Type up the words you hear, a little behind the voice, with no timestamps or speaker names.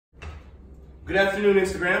Good afternoon,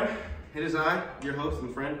 Instagram. It is I, your host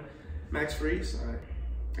and friend, Max Freeze.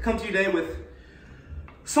 I come to you today with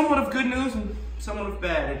somewhat of good news and somewhat of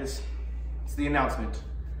bad. It's the announcement.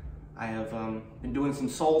 I have been doing some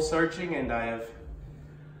soul searching, and I have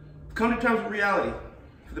come to terms with reality.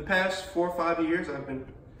 For the past 4 or 5 years, I've been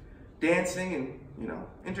dancing and,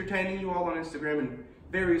 entertaining you all on Instagram in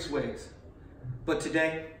various ways. But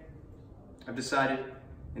today, I've decided,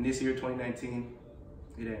 in this year 2019,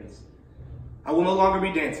 it ends. I will no longer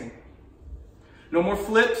be dancing. No more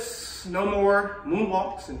flips, no more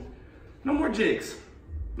moonwalks, and no more jigs.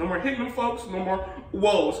 No more Hickman folks, no more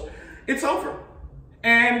woes. It's over.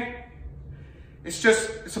 And it's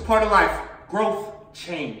a part of life. Growth,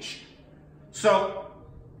 change. So,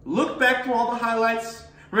 look back through all the highlights,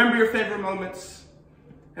 remember your favorite moments,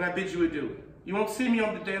 and I bid you adieu. You won't see me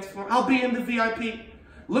on the dance floor. I'll be in the VIP,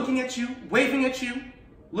 looking at you, waving at you,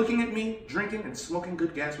 looking at me, drinking and smoking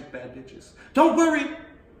good gas with bad bitches. Don't worry,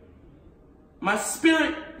 my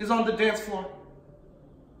spirit is on the dance floor,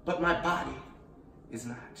 but my body is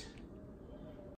not.